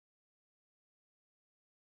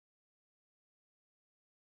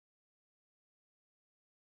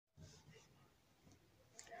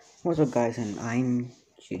What's up guys, and I'm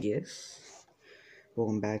GDS.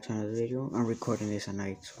 Welcome back to another video. I'm recording this at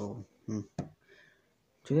night, so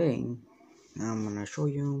today I'm gonna show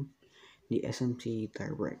you the SMC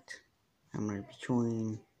Direct. I'm gonna be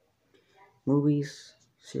showing movies,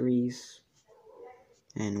 series,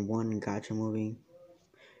 and one gacha movie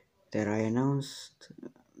that I announced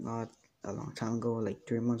not a long time ago, like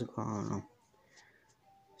 3 months ago, I don't know.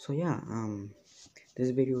 So yeah,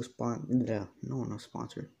 this video is not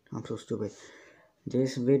sponsored. I'm so stupid.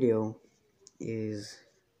 This video is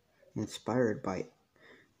inspired by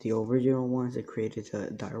the original ones that created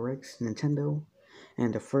the Directs, Nintendo,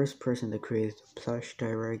 and the first person that created the plush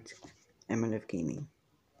Direct, MLF Gaming.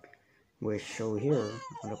 Which show here,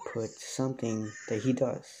 I'm gonna put something that he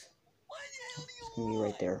does. It's gonna be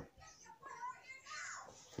right there.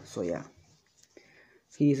 So yeah,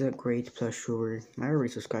 he's a great plush viewer. I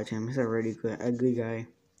already subscribed to him. He's already a good guy.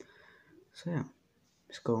 So yeah,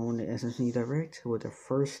 let's go on the SMC Direct with the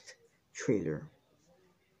first trailer.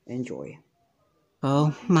 Enjoy.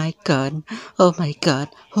 Oh my god, oh my god,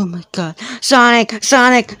 oh my god. Sonic,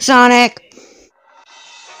 Sonic, Sonic!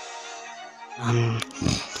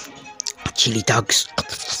 Chili dogs.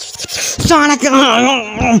 Sonic!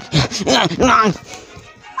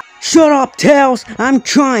 Shut up, Tails! I'm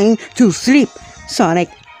trying to sleep! Sonic,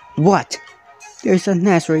 what? There's an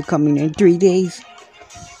asteroid coming in 3 days.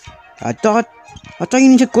 I thought you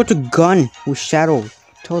need to go to Gun with Shadow.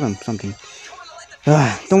 Tell them something.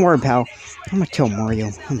 Don't worry, pal. I'm gonna tell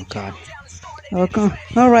Mario. Oh my god. Okay.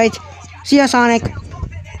 Alright. See ya, Sonic.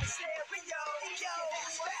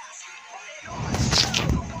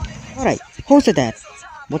 Alright. Who's the dad?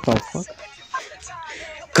 What the fuck?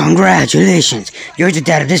 Congratulations. You're the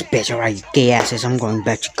dad of this bitch. Alright, gay asses. I'm going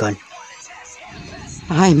back to Gun.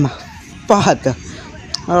 I'm a father.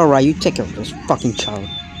 Alright, you take care of this fucking child.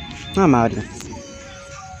 I'm out here.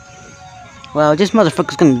 Well, this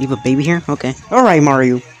motherfucker's gonna leave a baby here? Okay. Alright,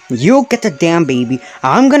 Mario. You get the damn baby.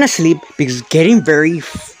 I'm gonna sleep because it's getting very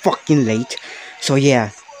fucking late. So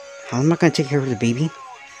yeah, how am I gonna take care of the baby?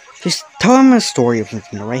 Just tell him a story or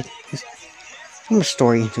something, alright? Just tell him a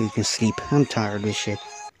story so you can sleep. I'm tired of this shit.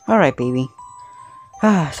 Alright, baby.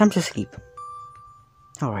 It's time to sleep.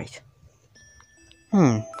 Alright.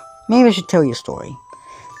 Maybe I should tell you a story.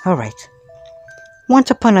 Alright.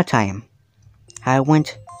 Once upon a time, a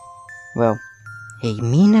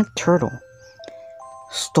mean turtle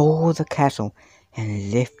stole the castle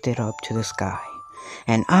and lifted up to the sky.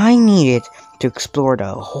 And I needed to explore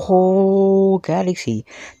the whole galaxy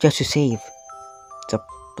just to save the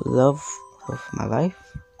love of my life.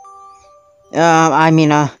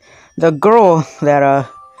 The girl that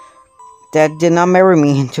did not marry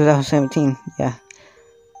me in 2017. Yeah.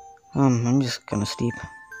 I'm just gonna sleep.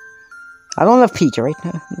 I don't love Peach, right?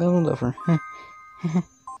 I don't love her.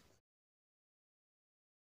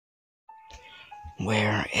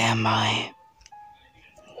 Where am I?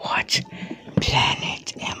 What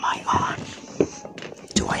planet am I on?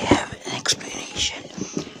 Do I have an explanation?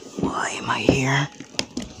 Why am I here?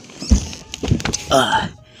 Oh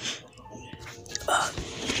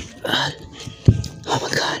my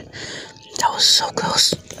god. That was so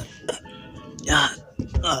close.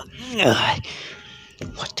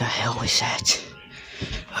 What the hell was that?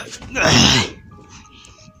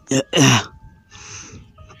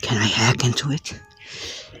 Can I hack into it?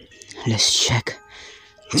 Let's check.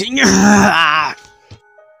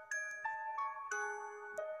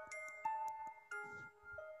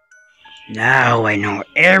 Now I know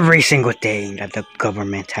every single thing that the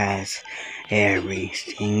government has. Every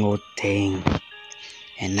single thing.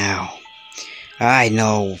 And now, I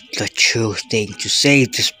know the true thing to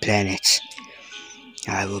save this planet.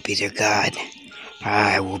 I will be their god.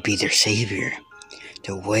 I will be their savior.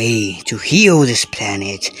 The way to heal this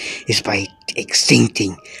planet is by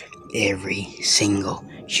extincting every single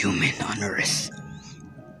human on Earth.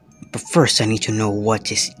 But first I need to know what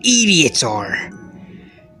these idiots are.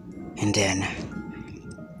 And then,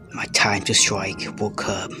 my time to strike will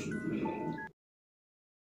come.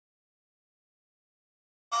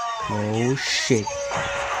 Oh shit.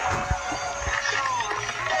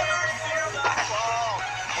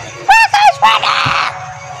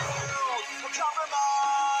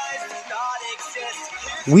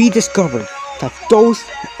 We discovered that those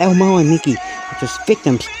Elmo and Mickey were just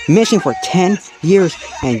victims missing for 10 years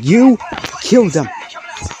and you killed them.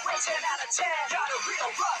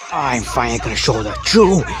 I'm finally gonna show the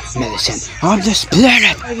true medicine of this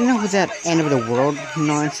planet. Enough with that end of the world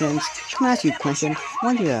nonsense. Can I ask you a question?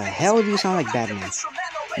 Why the hell do you sound like Batman?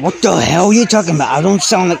 What the hell are you talking about? I don't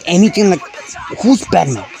sound like anything like... Who's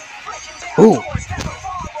Batman? Who?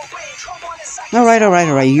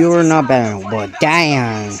 Alright. You're not bad, but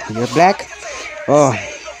damn, you're black? Oh,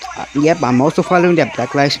 yep, I'm also following that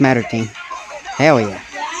Black Lives Matter thing. Hell yeah.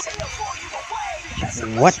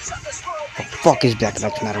 What the fuck is Black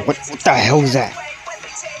Lives Matter? What the hell is that?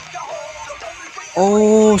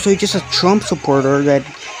 Oh, so you're just a Trump supporter that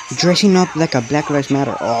dressing up like a Black Lives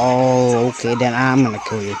Matter. Oh, okay, then I'm gonna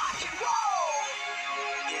kill you.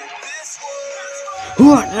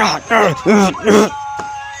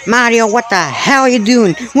 Mario, what the hell are you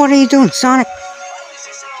doing? What are you doing, Sonic?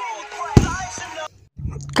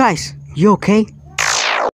 Guys, you okay?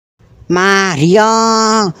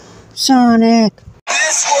 Mario! Sonic!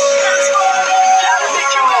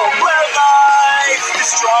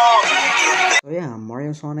 So yeah,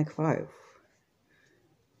 Mario Sonic 5.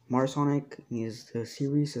 Mario Sonic is the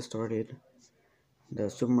series that started the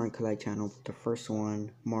Super Mario Collide channel. The first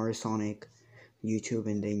one, Mario Sonic, YouTube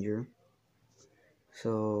in Danger.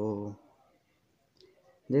 So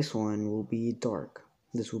this one will be dark.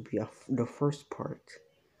 This will be the first part.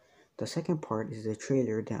 The second part is the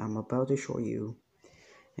trailer that I'm about to show you.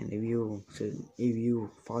 And if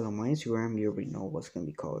you follow my Instagram, you already know what's gonna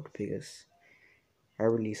be called because I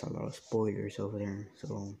release a lot of spoilers over there.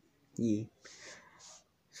 So yeah.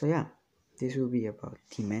 So yeah, this will be about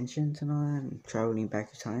dimensions and all that, and traveling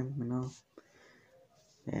back to time and all.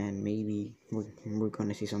 And maybe we're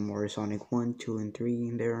gonna see some more Sonic 1, 2, and 3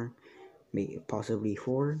 in there, maybe possibly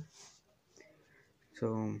 4.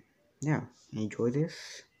 So yeah, enjoy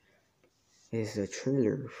this. Is the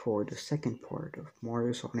trailer for the second part of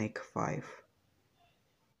Mario Sonic 5.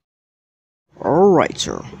 Alright,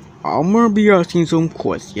 sir. I'm gonna be asking some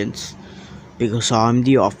questions because I'm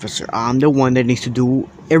the officer. I'm the one that needs to do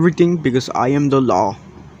everything because I am the law.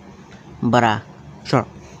 But, sure.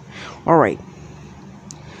 Alright,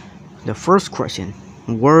 the first question.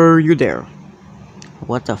 Were you there?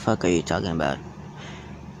 What the fuck are you talking about?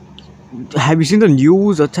 Have you seen the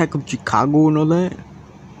news attack of Chicago and all that?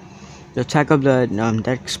 The attack of that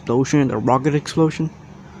explosion, the rocket explosion?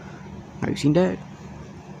 Have you seen that?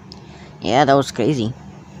 Yeah, that was crazy.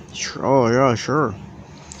 Sure, yeah, sure.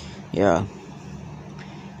 Yeah,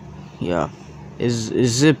 yeah.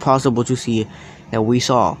 Is it possible to see that we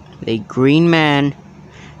saw a green man,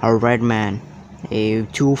 a red man,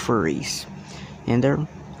 two furries, and they're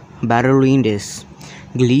battling this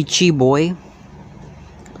glitchy boy?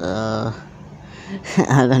 Uh,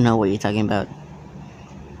 I don't know what you're talking about.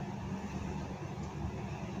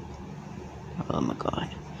 Oh my god.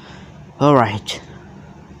 Alright,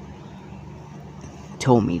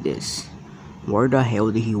 tell me this. Where the hell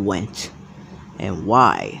did he went? And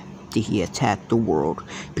why did he attack the world?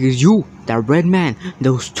 Because you, that red man,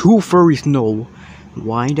 those two furries know.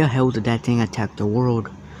 Why the hell did that thing attack the world?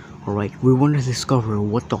 Alright, we want to discover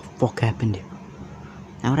what the fuck happened.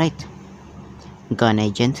 Alright, gun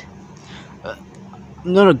agent. I'm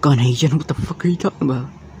not a gun agent, what the fuck are you talking about?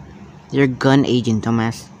 You're a gun agent,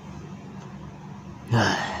 dumbass.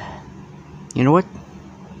 You know what?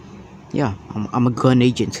 Yeah, I'm a gun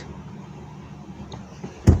agent.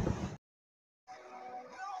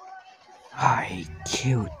 I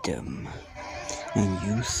killed them. And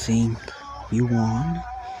you think you won?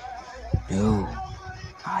 No,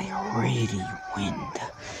 I already win.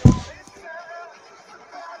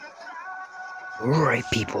 Alright,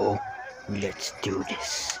 people, let's do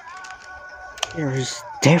this. There's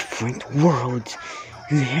different worlds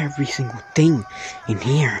in every single thing in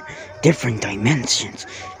here, different dimensions,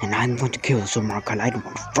 and I'm going to kill the Super Mario Collide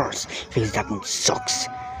one first because that one sucks.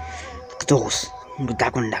 Look at those,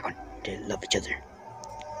 that one, they love each other.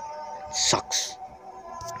 It sucks.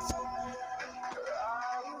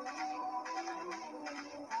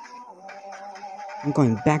 I'm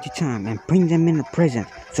going back to time and bring them in the present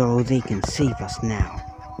so they can save us now.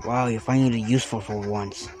 Wow, you're finally useful for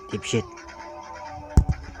once, dipshit.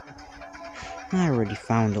 I already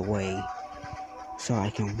found a way so I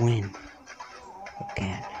can win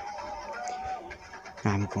again.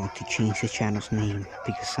 I'm going to change the channel's name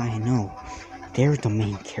because I know they're the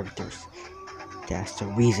main characters. That's the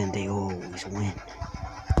reason they always win.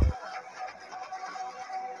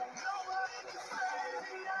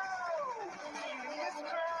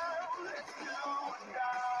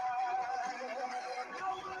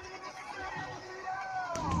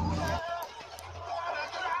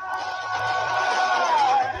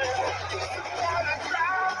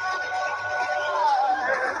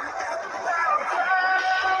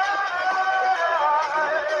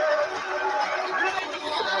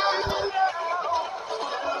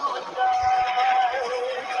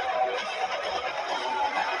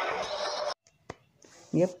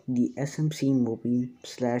 Yep, the SMC movie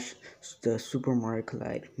slash the Super Mario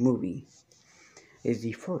Collide movie. is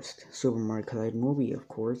the first Super Mario Collide movie, of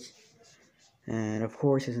course. And of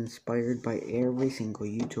course, it's inspired by every single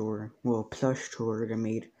YouTuber, well, plush tour that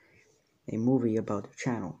made a movie about the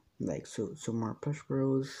channel, like Super Mario Plush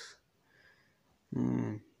Bros.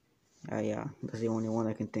 And yeah, that's the only one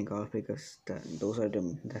I can think of because that's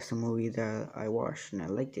the movie that I watched and I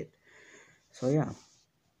liked it. So yeah,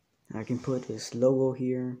 I can put his logo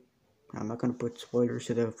here. I'm not gonna put spoilers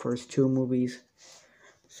to the first two movies.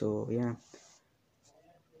 So yeah,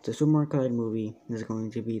 the Super Mario Kart movie is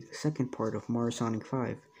going to be the second part of Mario Sonic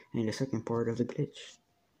 5 and the second part of the glitch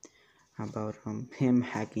about him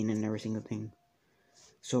hacking and every single thing.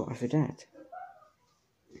 So after that,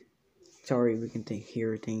 sorry we can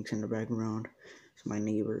hear things in the background. It's my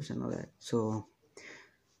neighbors and all that. So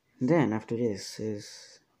then after this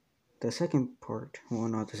is the second part. Well,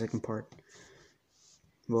 not the second part.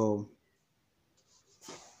 Well,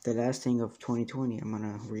 the last thing of 2020 I'm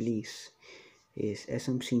gonna release is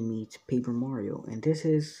SMC meets Paper Mario, and this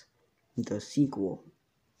is the sequel.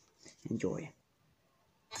 Enjoy.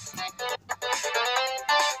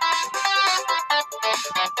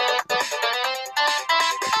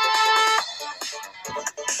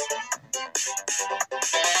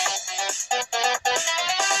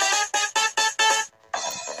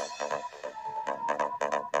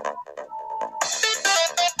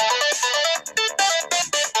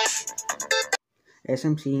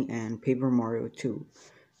 SMC and Paper Mario 2.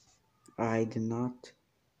 I did not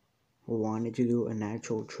wanted to do an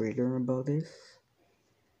actual trailer about this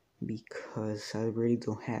because I really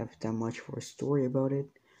don't have that much for a story about it,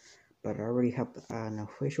 but I already have an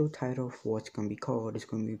official title for what's going to be called. It's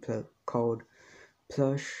going to be called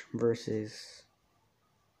Plush versus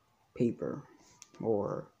Paper,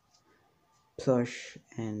 or Plush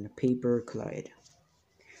and Paper Collide.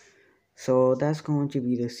 So that's going to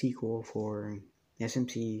be the sequel for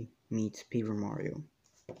SMC meets Paper Mario.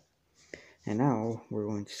 And now we're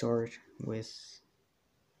going to start with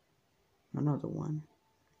another one,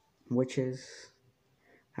 which is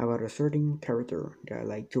about a certain character that I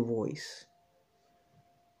like to voice.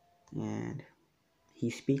 And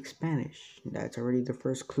he speaks Spanish. That's already the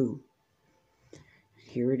first clue.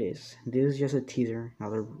 Here it is. This is just a teaser.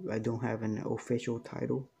 I don't have an official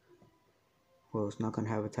title. Well, it's not gonna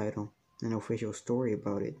have a title, an official story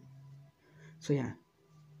about it. So yeah,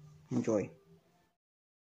 enjoy.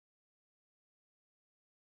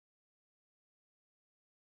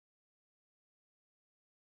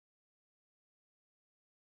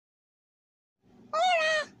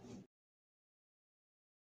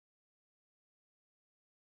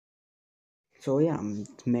 So yeah,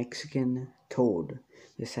 Mexican Toad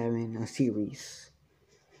is having a series.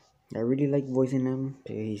 I really like voicing him.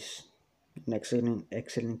 He's an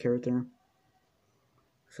excellent character.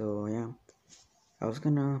 So yeah, I was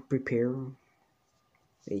gonna prepare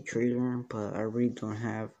a trailer, but I really don't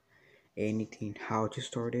have anything how to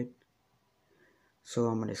start it. So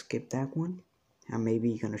I'm gonna skip that one. I'm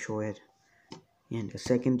maybe gonna show it in the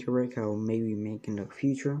second direct I will maybe make in the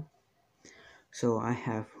future. So I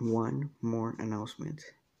have one more announcement.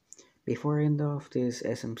 Before I end off this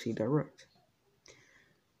SMC Direct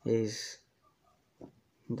is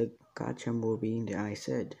the gotcha movie that I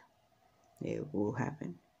said it will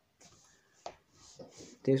happen.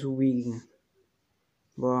 This will be,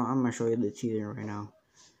 well, I'm gonna show you the teaser right now.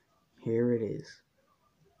 Here it is.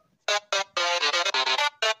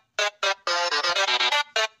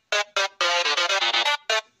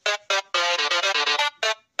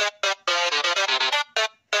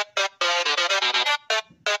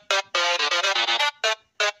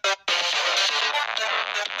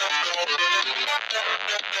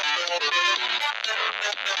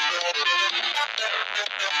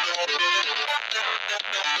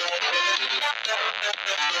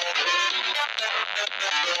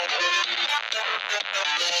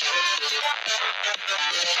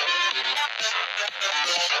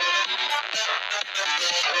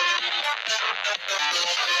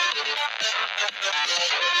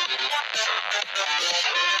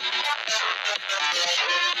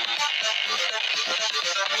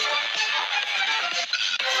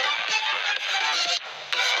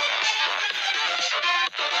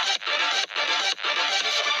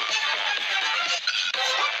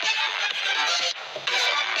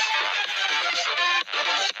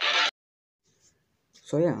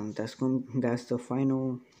 So yeah, that's the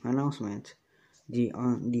final announcement. The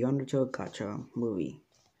Undertale Gacha movie.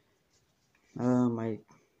 I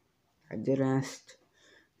did ask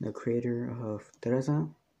the creator of Teresa,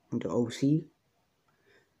 the OC,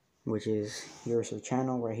 which is here's her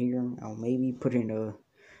channel right here. I'll maybe put in a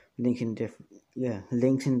link in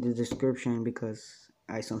links in the description because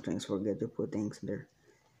I sometimes forget to put things in there.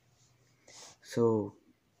 So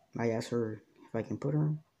I asked her if I can put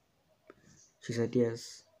her. She said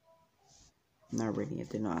yes. Not really, I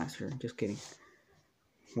did not ask her, just kidding.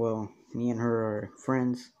 Well, me and her are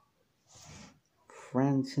friends,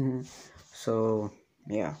 so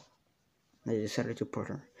yeah, I decided to put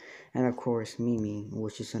her. And of course, Mimi,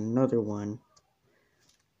 which is another one.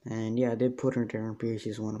 And yeah, I did put her there because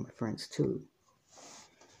she's one of my friends too.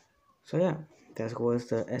 So yeah, that was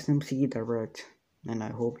the SMC Direct, and I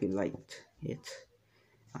hope you liked it.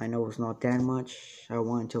 I know it's not that much. I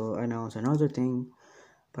want to announce another thing,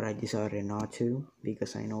 but I decided not to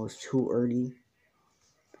because I know it's too early.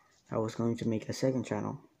 I was going to make a second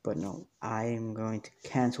channel, but no, I am going to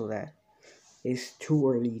cancel that. It's too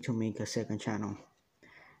early to make a second channel.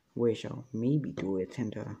 We shall maybe do it in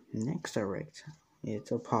the next direct.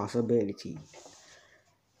 It's a possibility.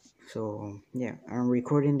 So yeah, I'm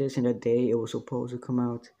recording this in the day it was supposed to come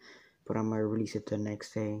out, but I might release it the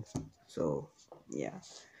next day. So yeah.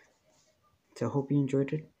 So I hope you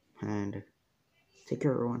enjoyed it and take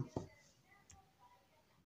care everyone.